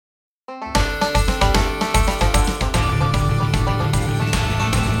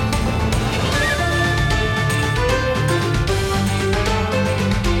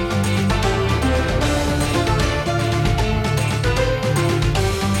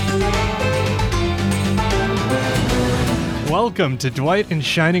Welcome to Dwight in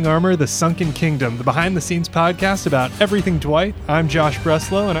Shining Armor, The Sunken Kingdom, the behind-the-scenes podcast about everything Dwight. I'm Josh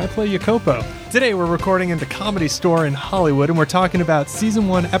Breslow, and I play Jacopo. Today we're recording in the Comedy Store in Hollywood, and we're talking about Season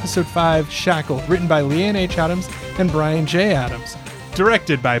 1, Episode 5, Shackled, written by Leanne H. Adams and Brian J. Adams.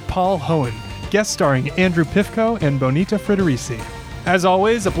 Directed by Paul Hohen. Guest starring Andrew Pifko and Bonita Frederici. As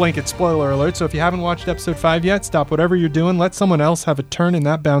always, a blanket spoiler alert, so if you haven't watched Episode 5 yet, stop whatever you're doing, let someone else have a turn in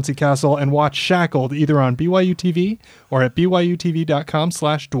that bouncy castle, and watch Shackled either on BYU TV or at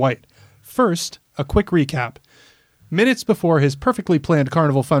byutv.com/Dwight. First, a quick recap. Minutes before his perfectly planned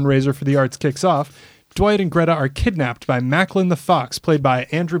carnival fundraiser for the arts kicks off, Dwight and Greta are kidnapped by Macklin the Fox, played by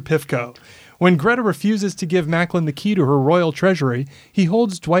Andrew Pifko. When Greta refuses to give Macklin the key to her royal treasury, he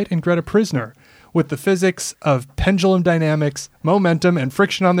holds Dwight and Greta prisoner. With the physics of pendulum dynamics, momentum, and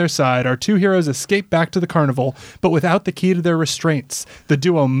friction on their side, our two heroes escape back to the carnival, but without the key to their restraints. The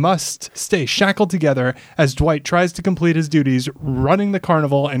duo must stay shackled together as Dwight tries to complete his duties running the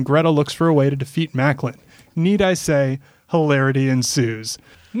carnival and Greta looks for a way to defeat Macklin. Need I say, hilarity ensues.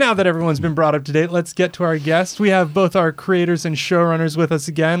 Now that everyone's been brought up to date, let's get to our guests. We have both our creators and showrunners with us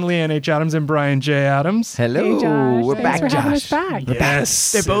again, Leanne H. Adams and Brian J. Adams. Hello, hey, Josh. we're Thanks back, for having Josh. us back.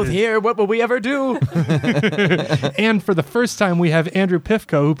 Yes. They're both here. What will we ever do? And for the first time, we have Andrew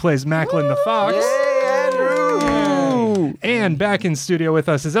Pifko, who plays Macklin the Fox. Yay, Andrew! And back in studio with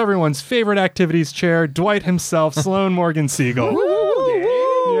us is everyone's favorite activities chair, Dwight himself, Sloan Morgan Siegel.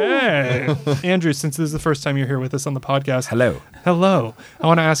 Yay! Andrew, since this is the first time you're here with us on the podcast. Hello. Hello. I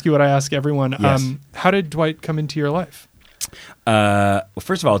want to ask you what I ask everyone. Yes. How did Dwight come into your life? Well,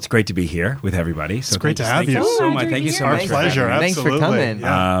 first of all, it's great to be here with everybody. So It's great to have you. Thank you so Oh, much. Andrew, Thank you so you're much here. for Pleasure. having me. Thanks for Absolutely.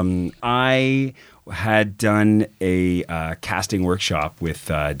 coming. Yeah. I had done a casting workshop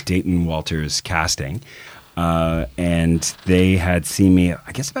with Dayton Walters Casting, and they had seen me,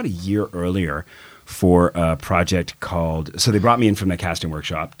 I guess, about a year earlier for a project called. So they brought me in from the casting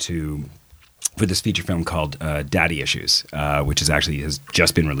workshop for this feature film called Daddy Issues, which has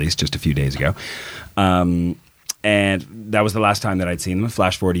just been released just a few days ago. And that was the last time that I'd seen them.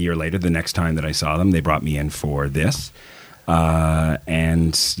 Flash forward a year later, the next time that I saw them, they brought me in for this.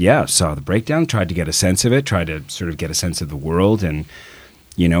 And saw the breakdown, tried to get a sense of it, tried to sort of get a sense of the world. And,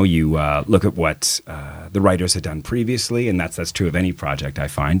 you look at what the writers had done previously, and that's true of any project, I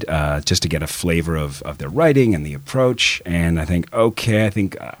find, just to get a flavor of their writing and the approach. And I think,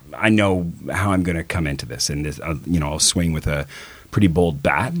 I know how I'm going to come into this. And, I'll swing with a pretty bold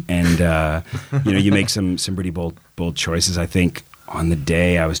bat. And, you make some pretty bold choices. I think on the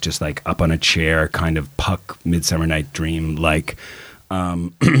day I was just like up on a chair, kind of Puck Midsummer Night Dream, like, I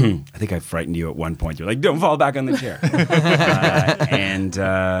think I frightened you at one point. You're like, don't fall back on the chair.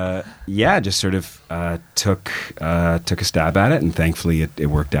 Just sort of took a stab at it, and thankfully it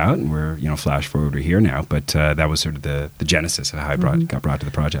worked out, and we're, flash forward, we're here now. But that was sort of the genesis of how I got brought to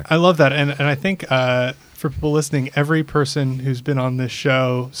the project. I love that. And I think for people listening, every person who's been on this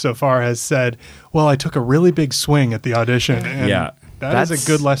show so far has said, well, I took a really big swing at the audition. And Yeah. That is a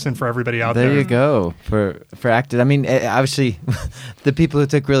good lesson for everybody out there. There you go for actors. I mean, obviously, the people who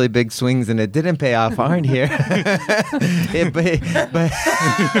took really big swings and it didn't pay off aren't here. But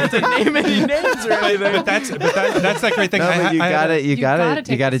To name any names or anything. But that's that great thing. no, but you got to You gotta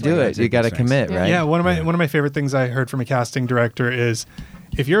take the do it. swings. You got to Take the swings. commit, Yeah. right? Yeah, one of my favorite things I heard from a casting director is,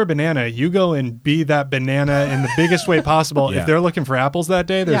 if you're a banana, you go and be that banana in the biggest way possible. Yeah. If they're looking for apples that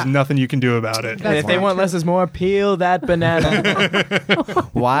day, there's Yeah. nothing you can do about it. And if they want less is more, peel that banana.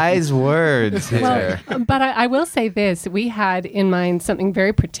 Wise words here. Well, but I will say this: we had in mind something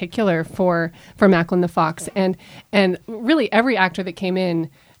very particular for Macklin the Fox, and really every actor that came in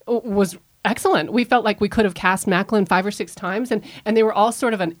was excellent. We felt like we could have cast Macklin 5 or 6 times, and they were all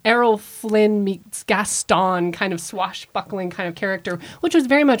sort of an Errol Flynn meets Gaston kind of swashbuckling kind of character, which was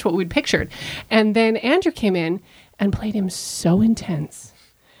very much what we'd pictured. And then Andrew came in and played him so intense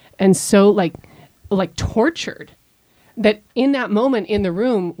and so like tortured that in that moment in the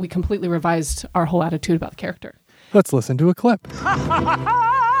room, we completely revised our whole attitude about the character. Let's listen to a clip.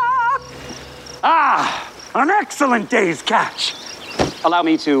 An excellent day's catch. Allow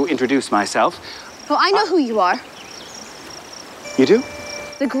me to introduce myself. Oh, I know who you are. You do?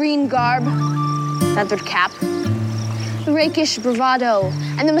 The green garb, feathered cap, the rakish bravado,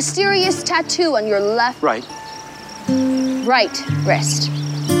 and the mysterious tattoo on your left Right. right wrist.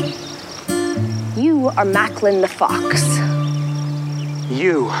 You are Macklin the Fox.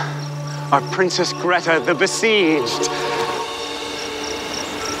 You are Princess Greta the Besieged.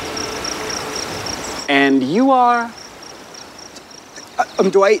 And you are? I'm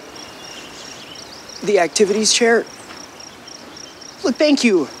Dwight, the activities chair. Look, thank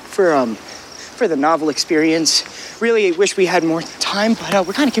you for the novel experience really wish we had more time, but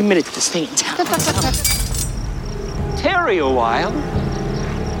we're kind of committed to staying in town. Tarry a while.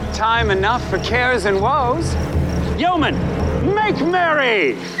 Time enough for cares and woes. Yeoman, make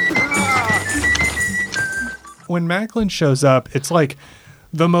merry! When Macklin shows up, it's like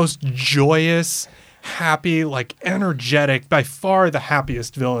the most joyous, happy, like energetic, by far the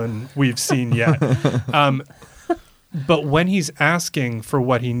happiest villain we've seen yet. But when he's asking for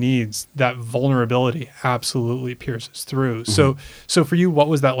what he needs, that vulnerability absolutely pierces through. So for you, what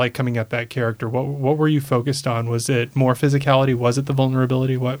was that like coming at that character? What were you focused on? Was it more physicality? Was it the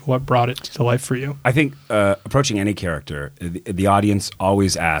vulnerability? What brought it to life for you? I think approaching any character, the audience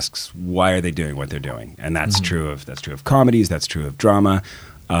always asks, why are they doing what they're doing? And that's true of comedies. That's true of drama.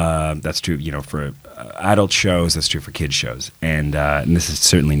 That's true, for adult shows. That's true for kids shows. And this is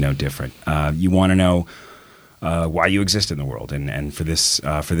certainly no different. You want to know why you exist in the world, and for this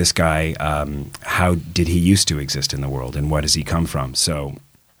guy, how did he used to exist in the world, and what does he come from? So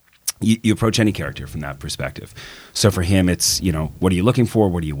you approach any character from that perspective. So for him, it's what are you looking for?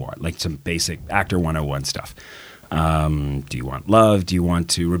 What do you want? Like some basic actor 101 stuff. Do you want love? Do you want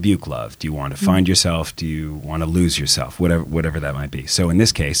to rebuke love? Do you want to find yourself? Do you want to lose yourself? Whatever that might be. So in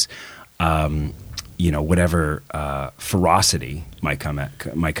this case, whatever ferocity might come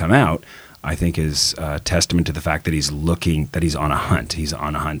out, I think is a testament to the fact that he's on a hunt. He's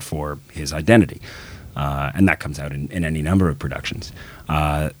on a hunt for his identity. And that comes out in any number of productions.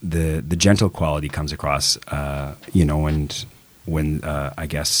 The gentle quality comes across, when I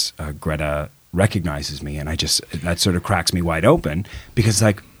guess Greta recognizes me, and that sort of cracks me wide open, because it's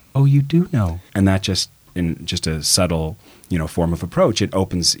like, oh, you do know. And that in just a subtle form of approach, it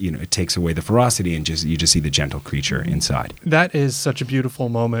opens, it takes away the ferocity, and you just see the gentle creature inside. That is such a beautiful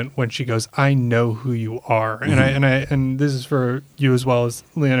moment when she goes, I know who you are. And this is for you as well as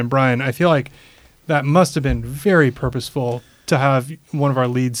Leanne and Brian. I feel like that must have been very purposeful to have one of our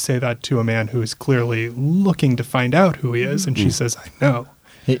leads say that to a man who is clearly looking to find out who he is. And she says, I know.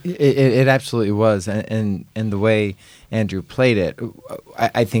 It absolutely was. And the way Andrew played it,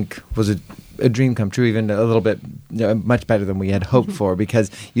 I think was a dream come true, even a little bit much better than we had hoped for,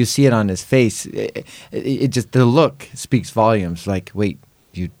 because you see it on his face. It just, the look speaks volumes. Like, wait,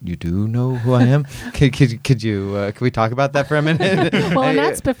 you do know who I am? Could we talk about that for a minute? Well, and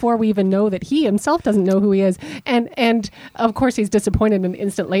that's before we even know that he himself doesn't know who he is. And of course he's disappointed an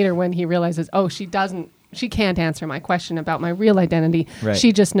instant later when he realizes, oh, she can't answer my question about my real identity. Right.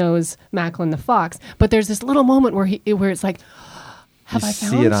 She just knows Macklin the Fox. But there's this little moment where it's like, have I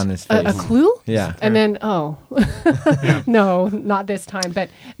found see it on his face. A clue? Yeah. And then, no, not this time.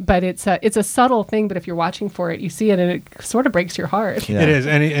 But it's a subtle thing. But if you're watching for it, you see it, and it sort of breaks your heart. Yeah. It is,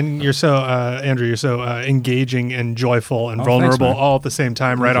 and you're so Andrew, you're so engaging and joyful and vulnerable all at the same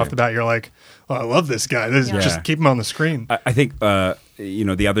time. Right off the bat, you're like, oh, I love this guy. Just keep him on the screen. I think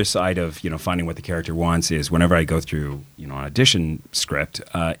the other side of finding what the character wants is, whenever I go through an audition script,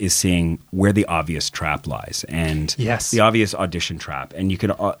 is seeing where the obvious trap lies, and the obvious audition trap, and you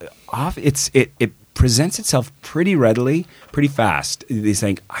can it presents itself pretty readily, pretty fast. They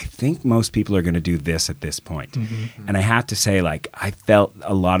think, I think most people are going to do this at this point, and I have to say, like, I felt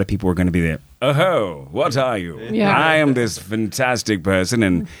a lot of people were going to be there. Oh, what are you? Yeah. I am this fantastic person,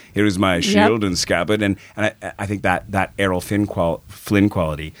 and here is my shield and scabbard. And I think that Errol Flynn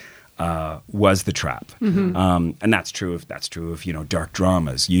quality was the trap. And that's true of dark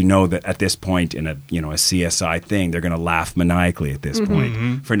dramas. That at this point in a CSI thing, they're going to laugh maniacally at this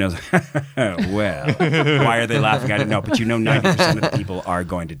point. For no, well, why are they laughing? I don't know, but 90% of the people are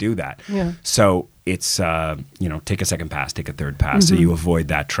going to do that. Yeah. So it's take a second pass, take a third pass, so you avoid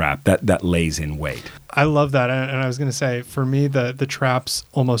that trap that lays in wait. I love that, and I was going to say, for me, the traps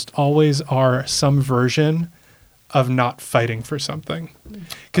almost always are some version of not fighting for something,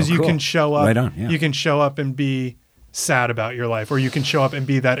 because you can show up. Right on, yeah. You can show up and be sad about your life, or you can show up and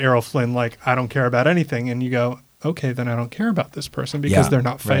be that Errol Flynn, like, I don't care about anything, and you go, okay, then I don't care about this person because they're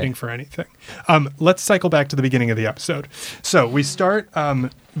not fighting for anything. Let's cycle back to the beginning of the episode. So we start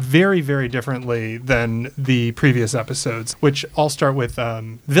very, very differently than the previous episodes, which all start with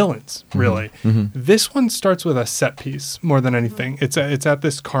villains, really. This one starts with a set piece more than anything. It's at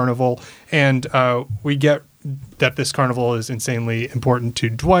this carnival, and we get that this carnival is insanely important to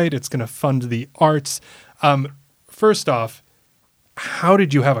Dwight. It's going to fund the arts. First off, how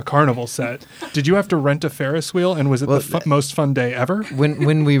did you have a carnival set? Did you have to rent a Ferris wheel, and was it the most fun day ever?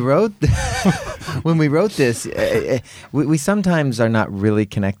 When we wrote when we wrote this, we sometimes are not really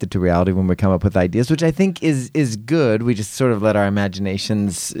connected to reality when we come up with ideas, which I think is good. We just sort of let our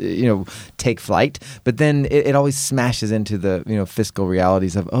imaginations, take flight. But then it always smashes into the fiscal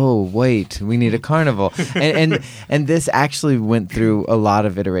realities of, oh wait, we need a carnival, and this actually went through a lot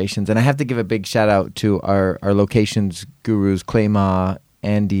of iterations. And I have to give a big shout out to our locations gurus, Clay Ma,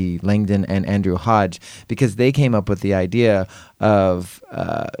 Andy Langdon, and Andrew Hodge, because they came up with the idea of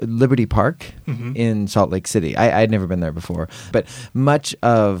Liberty Park in Salt Lake City. I had never been there before, but much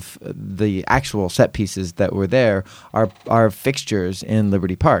of the actual set pieces that were there are fixtures in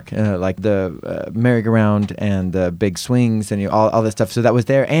Liberty Park, like the merry-go-round and the big swings and all this stuff. So that was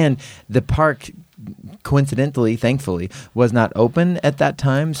there, and the park, coincidentally, thankfully, was not open at that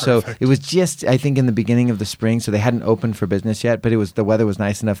time. So it was just, I think, in the beginning of the spring, so they hadn't opened for business yet, but the weather was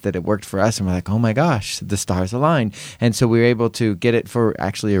nice enough that it worked for us, and we're like, oh my gosh, the stars aligned. And so we were able to get it for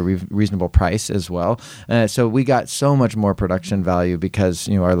actually a reasonable price as well. So we got so much more production value because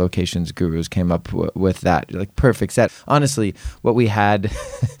our locations gurus came up with that like perfect set. Honestly, what we had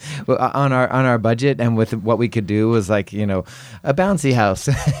on our budget and with what we could do was like a bouncy house.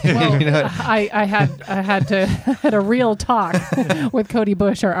 Well, I had a real talk with Cody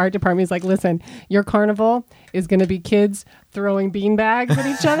Bush, our art department. He's like, listen, your carnival is going to be kids throwing beanbags at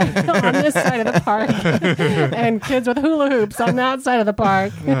each other on this side of the park and kids with hula hoops on that side of the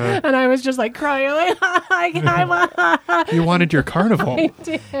park. And I was just like crying. You wanted your carnival. I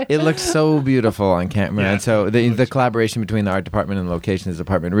did. It looked so beautiful on camera. Yeah. And so the collaboration between the art department and the locations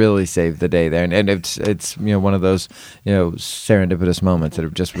department really saved the day there. And it's one of those serendipitous moments that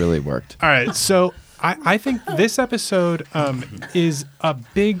have just really worked. All right, so I think this episode is a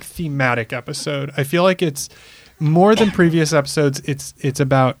big thematic episode. I feel like it's more than previous episodes. It's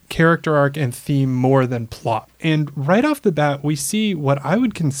about character arc and theme more than plot. And right off the bat, we see what I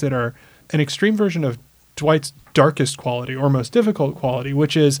would consider an extreme version of Dwight's darkest quality or most difficult quality,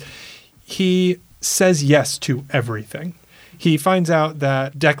 which is he says yes to everything. He finds out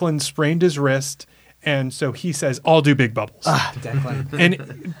that Declan sprained his wrist, and so he says, I'll do Big Bubbles.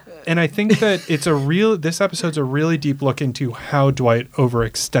 Declan. And I think that this episode's a really deep look into how Dwight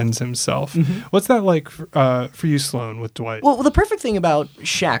overextends himself. What's that like for you, Sloan, with Dwight? Well, the perfect thing about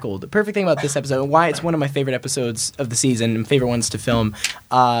Shackled, the perfect thing about this episode, and why it's one of my favorite episodes of the season and favorite ones to film,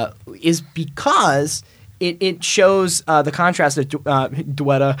 is because it shows the contrast of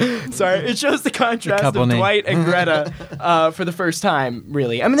Duetta. Sorry, it shows the contrast of Dwight and Greta for the first time.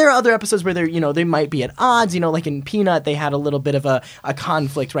 Really, I mean, there are other episodes where they might be at odds. Like in Peanut, they had a little bit of a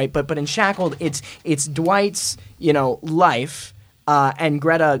conflict, right? But in Shackled, it's Dwight's life. And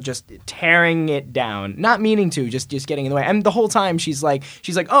Greta just tearing it down, not meaning to, just getting in the way. And the whole time she's like,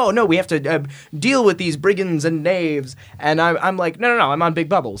 oh no, we have to deal with these brigands and knaves. And I'm like, no, I'm on Big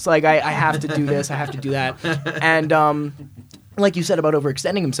Bubbles. Like I have to do this, I have to do that. And like you said about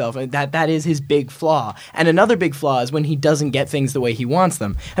overextending himself, that is his big flaw. And another big flaw is when he doesn't get things the way he wants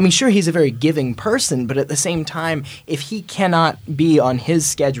them. I mean, sure, he's a very giving person, but at the same time, if he cannot be on his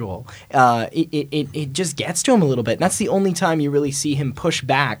schedule, it just gets to him a little bit. And that's the only time you really see him push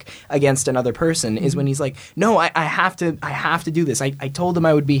back against another person is when he's like, no, I have to do this. I told him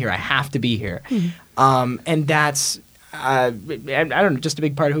I would be here. I have to be here. And that's... I don't know, just a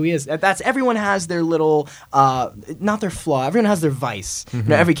big part of who he is. Everyone has their little, not their flaw. Everyone has their vice.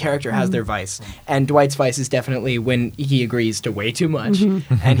 Every character has their vice, and Dwight's vice is definitely when he agrees to way too much,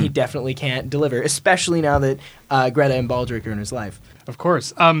 and he definitely can't deliver. Especially now that Greta and Baldric are in his life. Of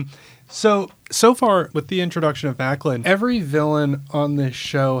course. So far with the introduction of Macklin, every villain on this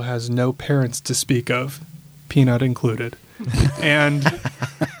show has no parents to speak of, Peanut included, and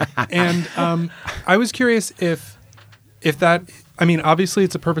I was curious if that, I mean, obviously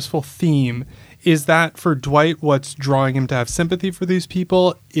it's a purposeful theme. Is that for Dwight what's drawing him to have sympathy for these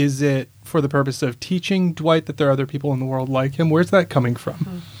people? Is it for the purpose of teaching Dwight that there are other people in the world like him? Where's that coming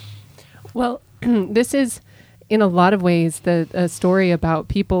from? Well, this is, in a lot of ways, a story about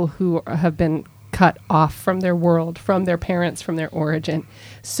people who have been cut off from their world, from their parents, from their origin.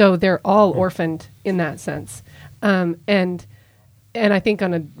 So they're all orphaned in that sense. And I think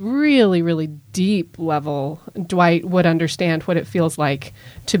on a really, really deep level, Dwight would understand what it feels like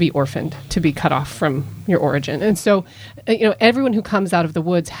to be orphaned, to be cut off from your origin. And so, everyone who comes out of the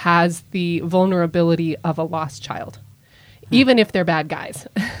woods has the vulnerability of a lost child. even if they're bad guys.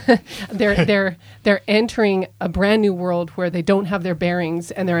 they're entering a brand new world where they don't have their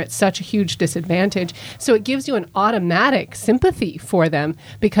bearings and they're at such a huge disadvantage. So it gives you an automatic sympathy for them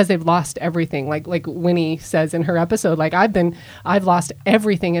because they've lost everything. Like Winnie says in her episode, like I've lost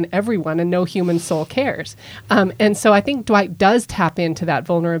everything and everyone, and no human soul cares. And so I think Dwight does tap into that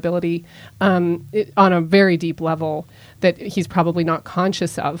vulnerability on a very deep level that he's probably not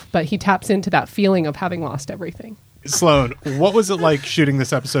conscious of, but he taps into that feeling of having lost everything. Sloan, what was it like shooting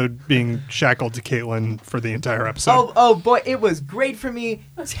this episode, being shackled to Caitlin for the entire episode? Oh boy, it was great for me.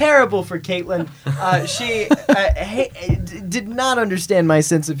 Terrible for Caitlin. She did not understand my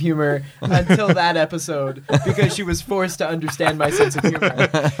sense of humor until that episode because she was forced to understand my sense of humor.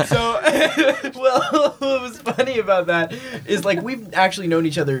 So, well, what was funny about that is like we've actually known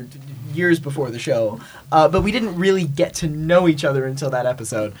each other years before the show, but we didn't really get to know each other until that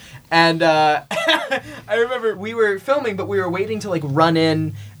episode. And I remember we were filming, but we were waiting to like run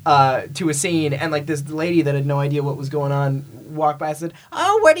in to a scene, and like this lady that had no idea what was going on walked by and said,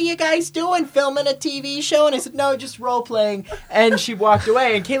 "Oh, what are you guys doing? Filming a TV show?" And I said, "No, just role playing." And she walked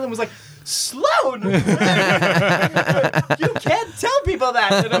away, and Caitlin was like, "Sloan, you can't tell people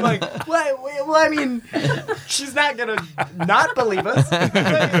that." And I'm like, well, I mean, she's not going to not believe us.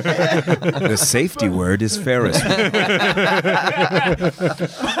 The safety word is Ferris.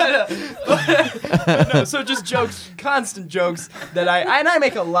 But no, so just jokes, constant jokes that I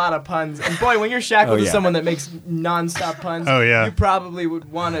make a lot of puns. And boy, when you're shackled to someone that makes nonstop puns, you probably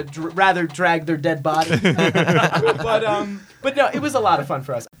would want to rather drag their dead body. But no, it was a lot of fun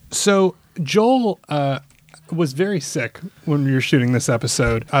for us. So Joel was very sick when we were shooting this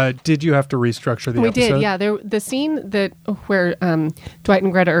episode. Did you have to restructure the episode? We did, yeah. The scene where Dwight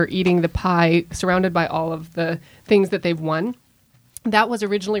and Greta are eating the pie, surrounded by all of the things that they've won, that was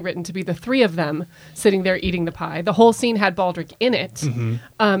originally written to be the three of them sitting there eating the pie. The whole scene had Baldric in it,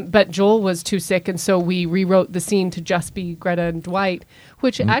 but Joel was too sick, and so we rewrote the scene to just be Greta and Dwight.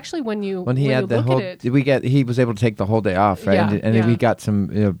 Which actually, when he had the whole, he was able to take the whole day off, right? Yeah, and we got some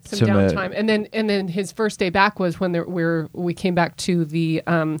downtime, and then his first day back was when we came back to the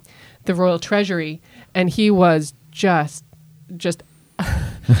Royal Treasury, and he was just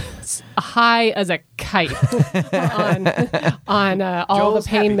high as a kite on all Joel's the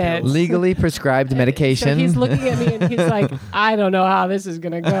pain meds. Legally prescribed medication. So he's looking at me and he's like, "I don't know how this is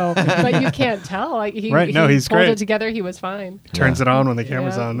going to go," but you can't tell. Like he's pulled great. it together. He was fine. Turns it on when the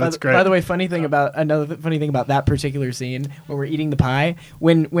camera's on. That's great. By the way, another funny thing about that particular scene when we're eating the pie,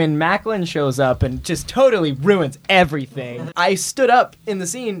 when Macklin shows up and just totally ruins everything. I stood up in the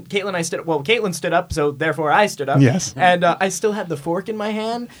scene. Caitlin stood up, so therefore I stood up. Yes. And I still had the fork in my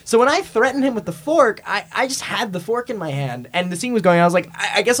hand. So when I threatened him with the fork, I just had the fork in my hand, and the scene was going. I was like,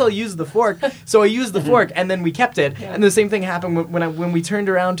 I guess I'll use the fork. So I used the fork, and then we kept it. Yeah. And the same thing happened when we turned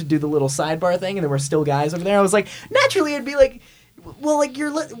around to do the little sidebar thing, and there were still guys over there. I was like, naturally, it'd be like, well, like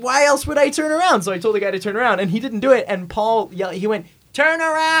why else would I turn around? So I told the guy to turn around, and he didn't do it. And Paul yelled, he went, "Turn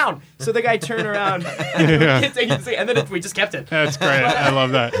around!" So the guy turned around, and then we just kept it. That's great. I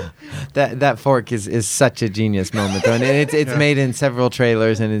love that. That fork is such a genius moment, though, and it's made in several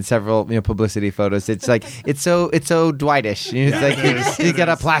trailers and in several publicity photos. It's like it's so Dwightish. It's like he's got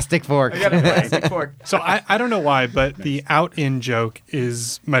a plastic fork. I got a plastic fork. So I don't know why, but the out-in joke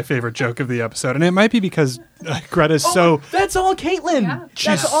is my favorite joke of the episode, and it might be because Greta's that's all Caitlin. Yeah.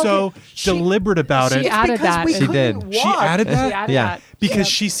 She's so deliberate about it. She added that. She did. She added that? She added Yeah. that. Because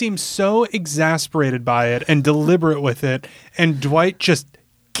she seems so exasperated by it and deliberate with it, and Dwight just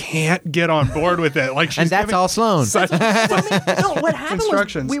can't get on board with it. Like, she's and that's all Sloan. No, what happened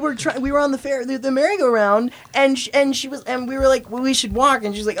was we were on the merry-go-round, and she was, and we were like, well, we should walk,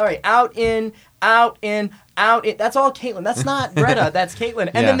 and she's like, all right, out in. That's all Caitlin. That's not Greta. That's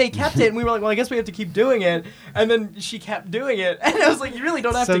Caitlin. And then they kept it, and we were like, well, I guess we have to keep doing it. And then she kept doing it, and I was like, you really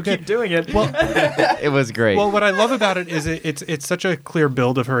don't have to keep doing it. Well, it was great. Well, what I love about it is it's such a clear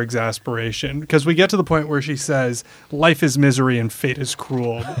build of her exasperation, because we get to the point where she says, "Life is misery and fate is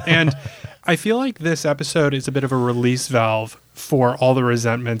cruel," and I feel like this episode is a bit of a release valve for all the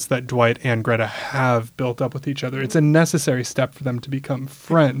resentments that Dwight and Greta have built up with each other. It's a necessary step for them to become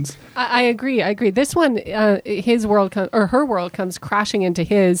friends. I agree. This one, her world comes crashing into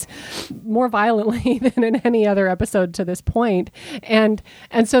his more violently than in any other episode to this point. And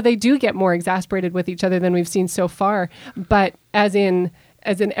so they do get more exasperated with each other than we've seen so far. But as in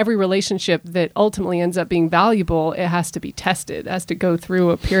every relationship that ultimately ends up being valuable, it has to be tested. It has to go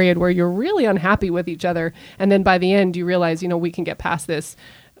through a period where you're really unhappy with each other. And then by the end, you realize, we can get past this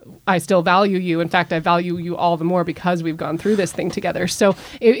I still value you. In fact, I value you all the more because we've gone through this thing together. So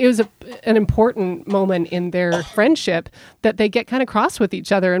it was an important moment in their friendship that they get kind of cross with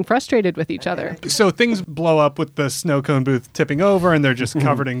each other and frustrated with each other. So things blow up with the snow cone booth tipping over, and they're just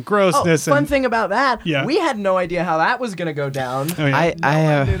covered in grossness. Fun thing about that, Yeah. we had no idea how that was going to go down. Oh, yeah.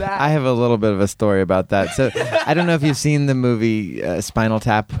 I have a little bit of a story about that. So I don't know if you've seen the movie Spinal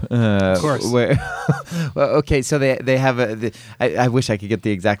Tap. Of course. Well, okay, so they have I wish I could get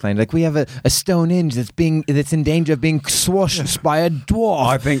the exact line. Like, we have a Stonehenge that's in danger of being squashed by a dwarf.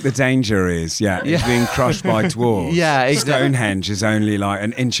 I think the danger is, it's being crushed by dwarves. Yeah, exactly. Stonehenge is only like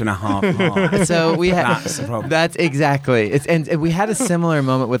an inch and a half high. So we had That's the problem. That's exactly. And we had a similar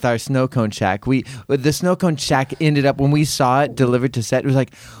moment with our snow cone shack. The snow cone shack ended up, when we saw it delivered to set, it was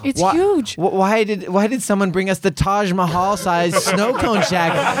like, It's huge. Why did someone bring us the Taj Mahal size snow cone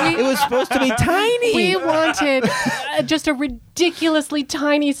shack? It was supposed to be tiny. We wanted just a ridiculously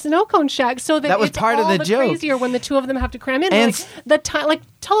tiny snow cone shack, so that was it's part of all the joke. crazier when the two of them have to cram in. And Like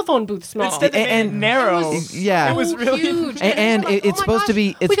telephone booth small. Instead they made it narrow. Yeah. It was really huge. And we were like, it's oh my supposed to gosh,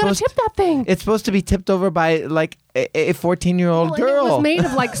 be. we gotta tip that thing. It's supposed to be tipped over by like a 14-year-old And girl. it was made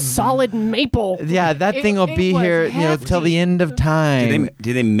of like solid maple. Yeah, that thing will It be was here, hefty. till the end of time.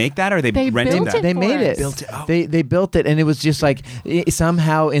 Did they make that, or they rented built that? it They for made us. it. Built it. Oh. They built it, and it was just like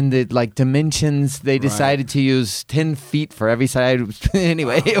somehow in the like dimensions they decided to use 10 feet for every side.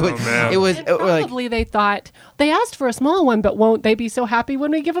 Anyway, it was And probably they thought, they asked for a small one, but won't they be so happy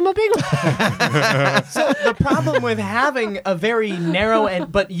when we give them a big one? So the problem with having a very narrow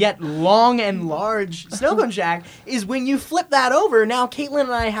but yet long and large snow cone shack is when you flip that over, now Caitlin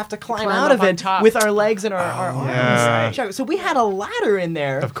and I have to climb out up of on it top. with our legs and our arms. yeah. So we had a ladder in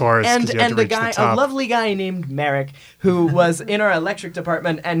there. Of course, 'cause And you had to the reach the guy, a top. lovely guy named Merrick, who was in our electric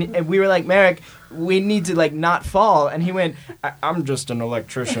department, and we were like, Merrick, we need to like not fall. And he went, I'm just an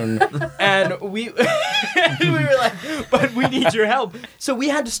electrician. And we were like, but we need your help. So we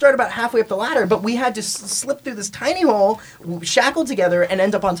had to start about halfway up the ladder, but we had to slip through this tiny hole, shackled together, and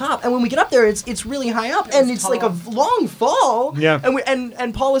end up on top. And when we get up there, it's really high up, and it's like a long fall. Yeah.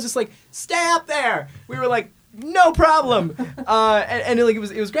 And Paul was just like, stay up there. We were like, no problem. And like it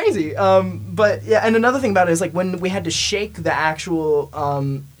was crazy. But yeah, and another thing about it is like when we had to shake the actual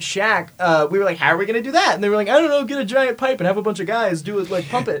shack, we were like, how are we gonna do that? And they were like, I don't know, get a giant pipe and have a bunch of guys do it, like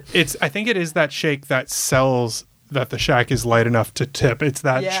pump it. I think it is that shake that sells that the shack is light enough to tip. It's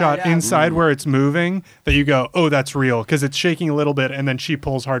that shot inside where it's moving that you go, oh, that's real, because it's shaking a little bit, and then she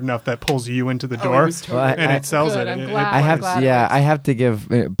pulls hard enough that pulls you into the door, was totally- and it sells Good, it. I'm glad. I have glad I have to give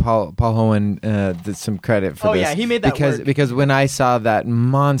Paul Hohen some credit for Oh, this. yeah, he made that work. because when I saw that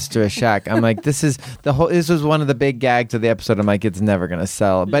monstrous shack, I'm like, this was one of the big gags of the episode. I'm like, it's never gonna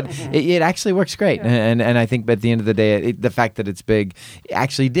sell, but it actually works great, and I think at the end of the day, the fact that it's big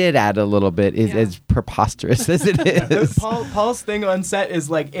actually did add a little bit, as preposterous as it is. Paul's thing on set is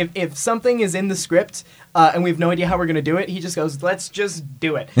like if something is in the script and we have no idea how we're gonna do it, he just goes, let's just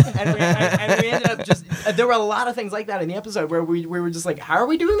do it. And we ended up just there were a lot of things like that in the episode where we were just like, how are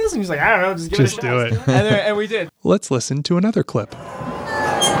we doing this? And he's like, I don't know, just give Just it a do shot. it. And we did. Let's listen to another clip.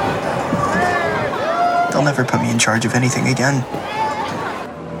 They'll never put me in charge of anything again.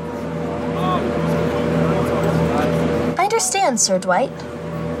 I understand, Sir Dwight.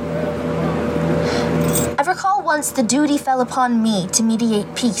 I recall once the duty fell upon me to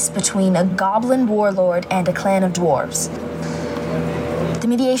mediate peace between a goblin warlord and a clan of dwarves. The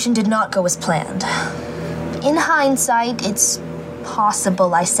mediation did not go as planned. In hindsight, it's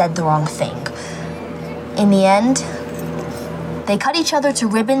possible I said the wrong thing. In the end, they cut each other to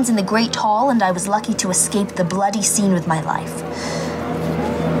ribbons in the Great Hall, and I was lucky to escape the bloody scene with my life.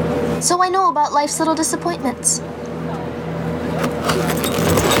 So I know about life's little disappointments.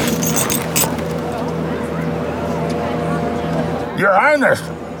 Your Highness,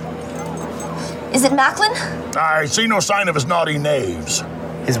 Is it Macklin? I see no sign of his naughty knaves.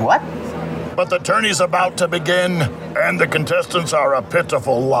 His what? But the tourney's about to begin, and the contestants are a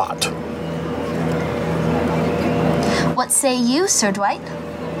pitiful lot. What say you, Sir Dwight?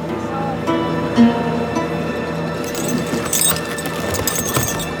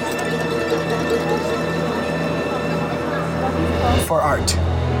 For art.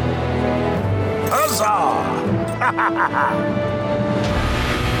 Huzzah!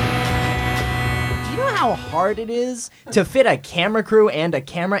 Do you know how hard it is to fit a camera crew and a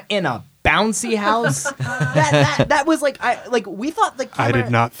camera in a bouncy house? that was like we thought the camera. I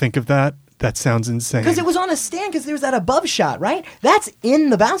did not think of that That sounds insane. Because it was on a stand, because there's that above shot, right? That's in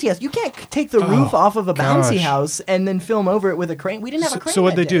the bouncy house. You can't take the roof off of a bouncy gosh. house and then film over it with a crane. We didn't have a crane. So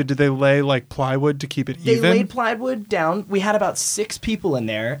what'd that they do? day. Did they lay like plywood to keep it They even? laid plywood down. We had about 6 people in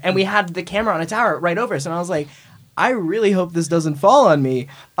there, and we had the camera on a tower right over us. And I was like, I really hope this doesn't fall on me,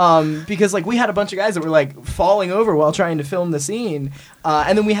 because like we had a bunch of guys that were like falling over while trying to film the scene,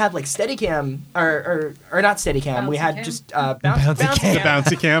 and then we had like Steadicam or not Steadicam. We had just bouncy The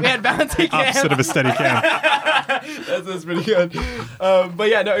bouncy cam. We had bouncy cam. Opposite of a steady cam. That's pretty good. But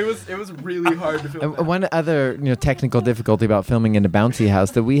yeah, no, it was really hard to film. that. One other technical difficulty about filming in a bouncy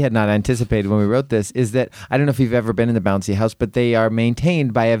house that we had not anticipated when we wrote this is that I don't know if you've ever been in the bouncy house, but they are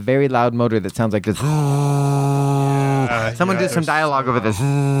maintained by a very loud motor that sounds like this. Someone did some dialogue over this.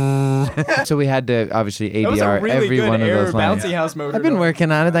 So we had to obviously That was a ADR really every good one of air those lines. bouncy house motor. I've been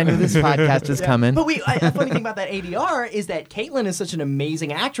working on it. I knew this podcast was coming. But a funny thing about that ADR is that Caitlin is such an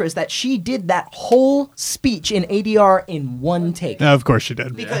amazing actress that she did that whole speech in ADR in one take. Of course she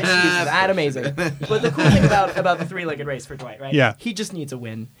did. Because she's that amazing. But the cool thing about the three-legged race for Dwight, right? Yeah. He just needs a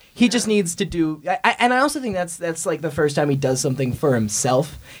win. He just needs to do. And I also think that's like the first time he does something for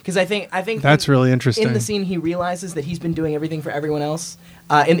himself. Because I think That's really interesting. In the scene, he realizes that he's been doing everything for everyone else.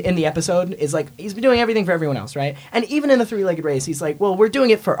 In the episode, is like he's been doing everything for everyone else, right? And even in the three-legged race, he's like, well, we're doing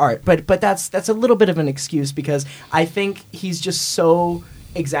it for art, but that's a little bit of an excuse because I think he's just so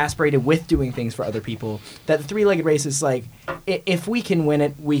exasperated with doing things for other people that the three-legged race is like, if we can win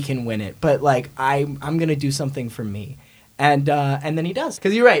it, we can win it, but like I'm gonna do something for me. And then he does.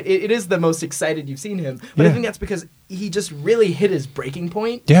 Because you're right, it is the most excited you've seen him. But I think that's because he just really hit his breaking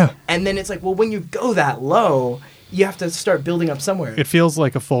point. Yeah. And then it's like, well, when you go that low, you have to start building up somewhere. It feels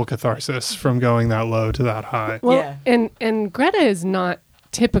like a full catharsis from going that low to that high. Well, and Greta is not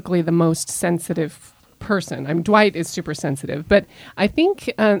typically the most sensitive person. I mean, Dwight is super sensitive, but I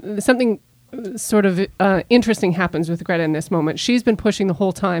think something sort of interesting happens with Greta in this moment. She's been pushing the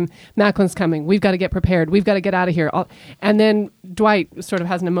whole time. Macklin's coming. We've got to get prepared. We've got to get out of here. And then Dwight sort of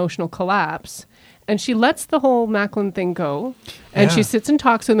has an emotional collapse. And she lets the whole Macklin thing go. And she sits and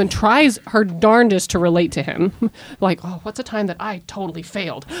talks to him and tries her darndest to relate to him. Like, oh, what's a time that I totally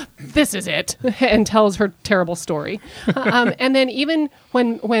failed? This is it. And tells her terrible story. And then even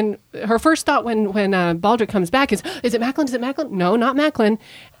when her first thought when Baldrick comes back is it Macklin? Is it Macklin? No, not Macklin.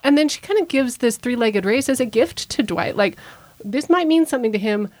 And then she kind of gives this three-legged race as a gift to Dwight. Like, this might mean something to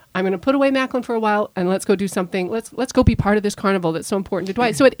him. I'm going to put away Macklin for a while and let's go do something. Let's go be part of this carnival that's so important to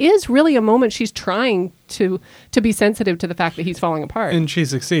Dwight. So it is really a moment she's trying to be sensitive to the fact that he's falling apart. And she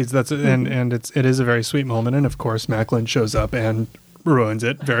succeeds. And it is a very sweet moment. And of course, Macklin shows up and ruins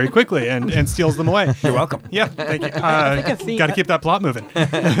it very quickly and steals them away. You're welcome. Yeah, thank you. Got to keep that plot moving.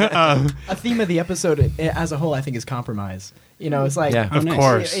 A theme of the episode as a whole, I think, is compromise. You know, it's like, of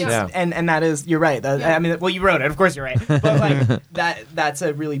course. And that is, you're right. I mean, well, you wrote it. Of course, you're right. But like that's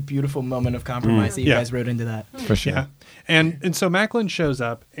a really beautiful moment of compromise that you guys wrote into that. For sure. Yeah, and so Macklin shows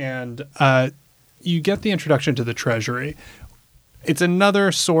up, and you get the introduction to the Treasury. It's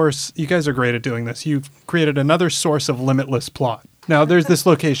another source. You guys are great at doing this. You've created another source of limitless plot. Now, there's this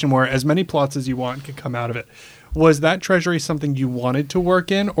location where as many plots as you want can come out of it. Was that Treasury something you wanted to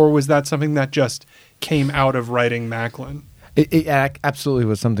work in, or was that something that just came out of writing Macklin? It absolutely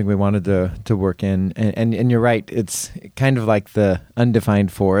was something we wanted to work in, and you're right. It's kind of like the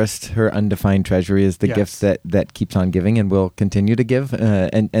undefined forest. Her undefined treasury is the gift that keeps on giving and will continue to give,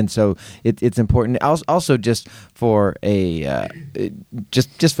 and so it's important. Also, just for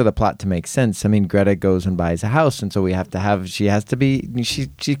just for the plot to make sense. I mean, Greta goes and buys a house, and so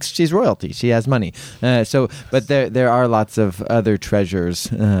she's royalty. She has money. But there are lots of other treasures,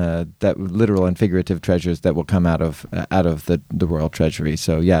 that literal and figurative treasures that will come out of the royal treasury.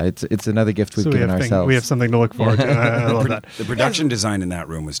 So yeah, it's another gift we've given ourselves. We have something to look forward to. I love that. The production design in that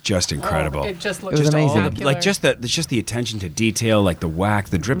room was just incredible. It just looked amazing. Like just the attention to detail, like the wax,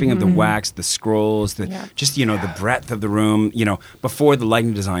 the dripping of the wax, the scrolls, the breadth of the room. You know, before the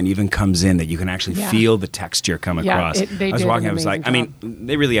lighting design even comes in, that you can actually feel the texture come across. They I was did walking. an I was like, amazing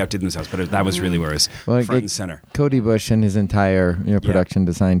they really outdid themselves, but that was really where it was front and center. Cody Bush and his entire production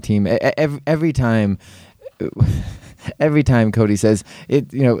design team. Every time. Every time Cody says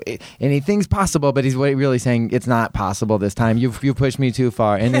anything's possible, but he's really saying it's not possible this time. You pushed me too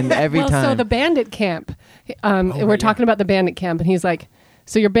far, and then every time. So the bandit camp, we're talking about the bandit camp, and he's like,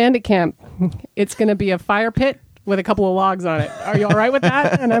 "So your bandit camp, it's going to be a fire pit with a couple of logs on it. Are you all right with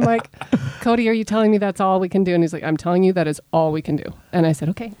that?" And I'm like, "Cody, are you telling me that's all we can do?" And he's like, "I'm telling you that is all we can do." And I said,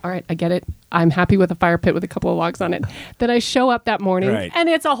 "Okay, all right, I get it. I'm happy with a fire pit with a couple of logs on it. That I show up that morning Right. and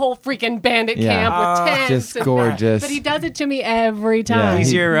it's a whole freaking bandit camp with tents. Just and- gorgeous. But he does it to me every time.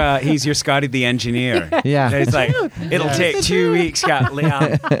 He's your Scotty the engineer. Yeah. It's like, it'll take 2 weeks,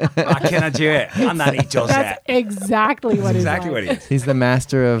 Liam. I cannot do it. I'm not eat your That's set. exactly what he's Exactly like. what he is. He's the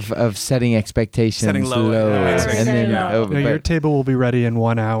master of setting expectations Setting low and then Yeah. over. No, your But table will be ready in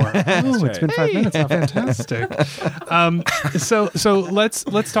 1 hour. Oh, it's been 5 minutes. How fantastic! So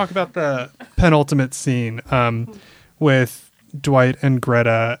let's talk about the penultimate scene with Dwight and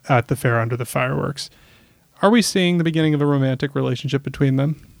Greta at the fair under the fireworks. Are we seeing the beginning of a romantic relationship between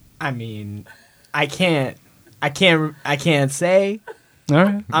them? I mean, I can't say. All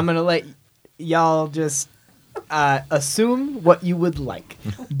right. I'm gonna let y'all just assume what you would like.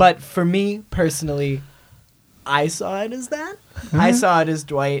 But for me personally, I saw it as that. I saw it as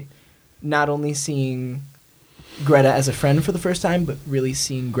Dwight not only seeing Greta as a friend for the first time, but really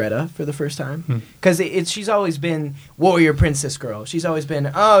seeing Greta for the first time. Because she's always been warrior princess girl. She's always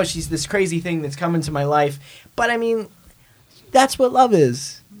been, oh, she's this crazy thing that's come into my life. But I mean, that's what love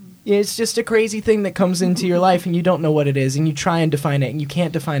is. It's just a crazy thing that comes into your life and you don't know what it is and you try and define it and you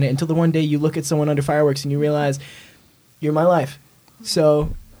can't define it until the one day you look at someone under fireworks and you realize, you're my life.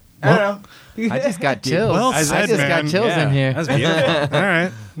 So, I don't know. I just got chills. Well I said, just man. got chills in here. That's beautiful. All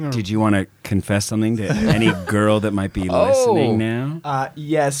right. Did you want to confess something to any girl that might be listening now?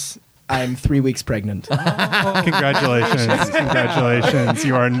 Yes, I'm 3 weeks pregnant. Congratulations. Congratulations.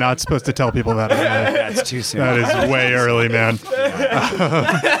 You are not supposed to tell people that. That's too soon. That is way early, man.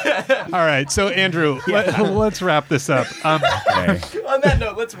 All right. So, Andrew, let's wrap this up. Okay. On that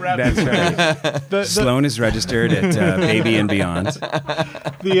note, let's wrap That's right. Sloan is registered at Baby and Beyond.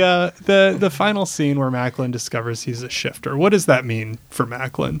 The final scene where Macklin discovers he's a shifter. What does that mean for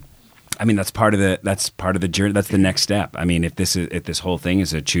Macklin? I mean, that's part of the journey. That's the next step. I mean, if this whole thing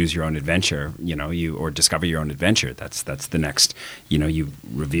is a choose your own adventure, or discover your own adventure, that's the next. You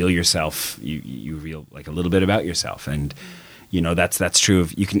reveal yourself. You reveal like a little bit about yourself, and that's true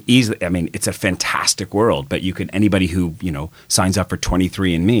of. You can easily. I mean, it's a fantastic world, but anybody who signs up for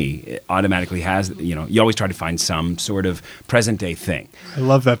 23andMe it automatically has. You always try to find some sort of present day thing. I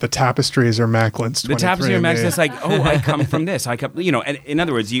love that the tapestries are Macklin's. The tapestry of Max is like, oh, I come from this. I come, and in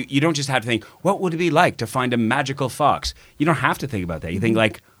other words, you don't just have to think, what would it be like to find a magical fox? You don't have to think about that. You think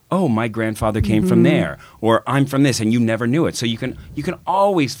like, oh, my grandfather came from there, or I'm from this, and you never knew it. So you can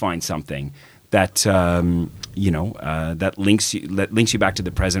always find something that that links you back to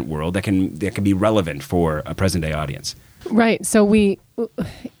the present world that can be relevant for a present day audience. Right. So we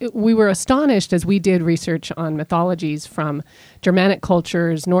were astonished as we did research on mythologies from Germanic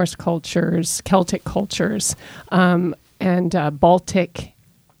cultures, Norse cultures, Celtic cultures, and Baltic,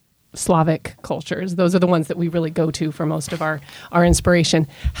 Slavic cultures. Those are the ones that we really go to for most of our inspiration.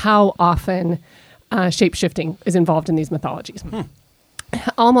 How often shape-shifting is involved in these mythologies.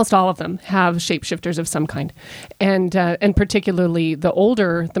 Almost all of them have shapeshifters of some kind, and particularly the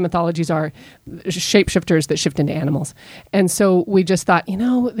older the mythologies are, shapeshifters that shift into animals. And so we just thought,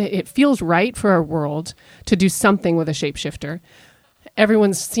 it feels right for our world to do something with a shapeshifter.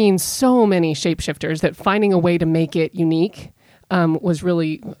 Everyone's seen so many shapeshifters that finding a way to make it unique was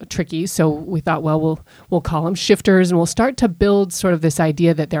really tricky. So we thought, well, we'll call them shifters, and we'll start to build sort of this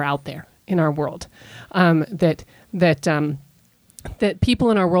idea that they're out there in our world, that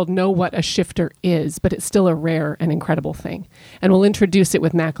people in our world know what a shifter is, but it's still a rare and incredible thing. And we'll introduce it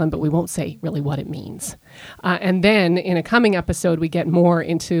with Macklin, but we won't say really what it means. And then in a coming episode, we get more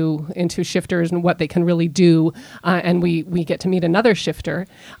into shifters and what they can really do. And we get to meet another shifter.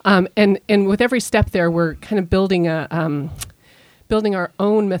 And with every step there, we're kind of building our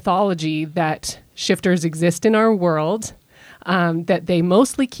own mythology that shifters exist in our world, that they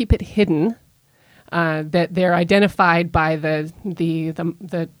mostly keep it hidden, that they're identified by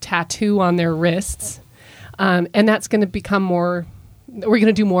the tattoo on their wrists, and that's going to become more. We're going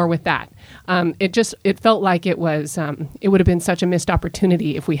to do more with that. It felt like it was. It would have been such a missed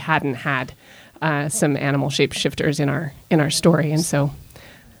opportunity if we hadn't had some animal shapeshifters in our story, and so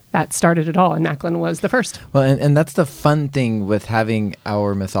that started it all. And Macklin was the first. Well, and that's the fun thing with having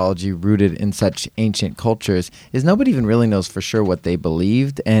our mythology rooted in such ancient cultures is nobody even really knows for sure what they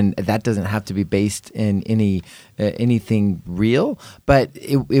believed, and that doesn't have to be based in anything real. But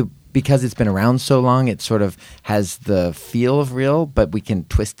it because it's been around so long, it sort of has the feel of real, but we can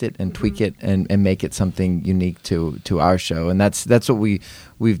twist it and tweak it and make it something unique to our show. And that's what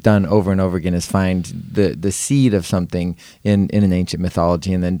we've done over and over again, is find the seed of something in an ancient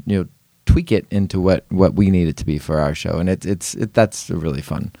mythology and then tweak it into what we need it to be for our show. And that's really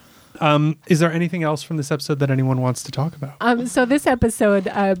fun. Is there anything else from this episode that anyone wants to talk about? So this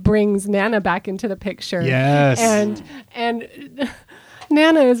episode brings Nana back into the picture. Yes. And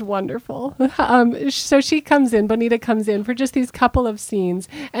Nana is wonderful. So she comes in, Bonita comes in for just these couple of scenes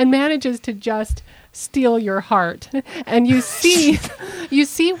and manages to just steal your heart. And you see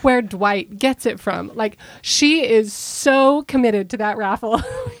where Dwight gets it from. Like, she is so committed to that raffle.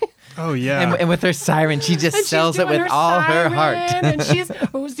 Oh, yeah. And with her siren, she just sells it with all her heart. And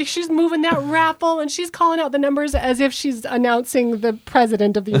she's moving that raffle, and she's calling out the numbers as if she's announcing the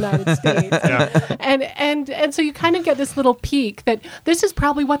president of the United States. Yeah. And so you kind of get this little peek that this is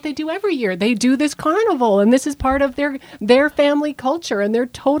probably what they do every year. They do this carnival, and this is part of their family culture, and they're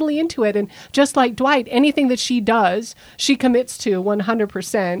totally into it. And just like Dwight, anything that she does, she commits to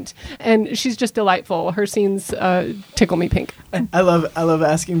 100%. And she's just delightful. Her scenes tickle me pink. I love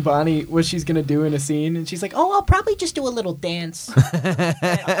asking Bonnie what she's gonna do in a scene, and she's like, "Oh, I'll probably just do a little dance."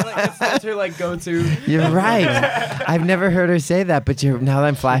 That's her like go-to. You're right. I've never heard her say that, but now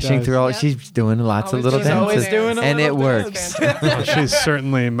I'm flashing through all. She's doing lots of little She's always dances, doing a and it little works. Well, she's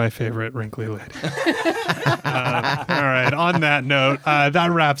certainly my favorite wrinkly lady. All right. On that note,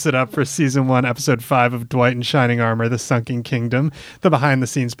 that wraps it up for season 1, episode 5 of Dwight in Shining Armor: The Sunken Kingdom, the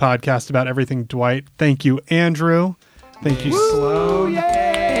behind-the-scenes podcast about everything Dwight. Thank you, Andrew. Thank you, Sloan.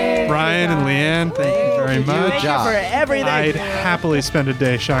 Brian and Leanne, thank you very much. Thank you for everything. I'd happily spend a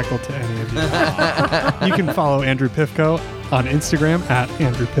day shackled to any of you. You can follow Andrew Pifko on Instagram at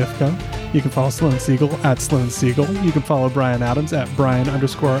Andrew Pifko. You can follow Sloan Siegel at Sloan Siegel. You can follow Brian Adams at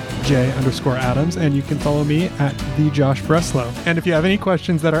Brian_J_Adams. And you can follow me at the Josh Breslow. And if you have any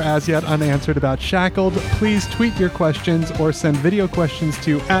questions that are as yet unanswered about Shackled, please tweet your questions or send video questions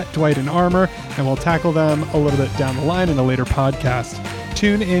to @DwightInArmor, and we'll tackle them a little bit down the line in a later podcast.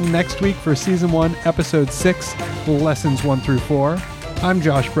 Tune in next week for season 1, episode 6, lessons 1 through 4. I'm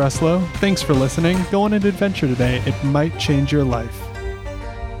Josh Breslow. Thanks for listening. Go on an adventure today. It might change your life.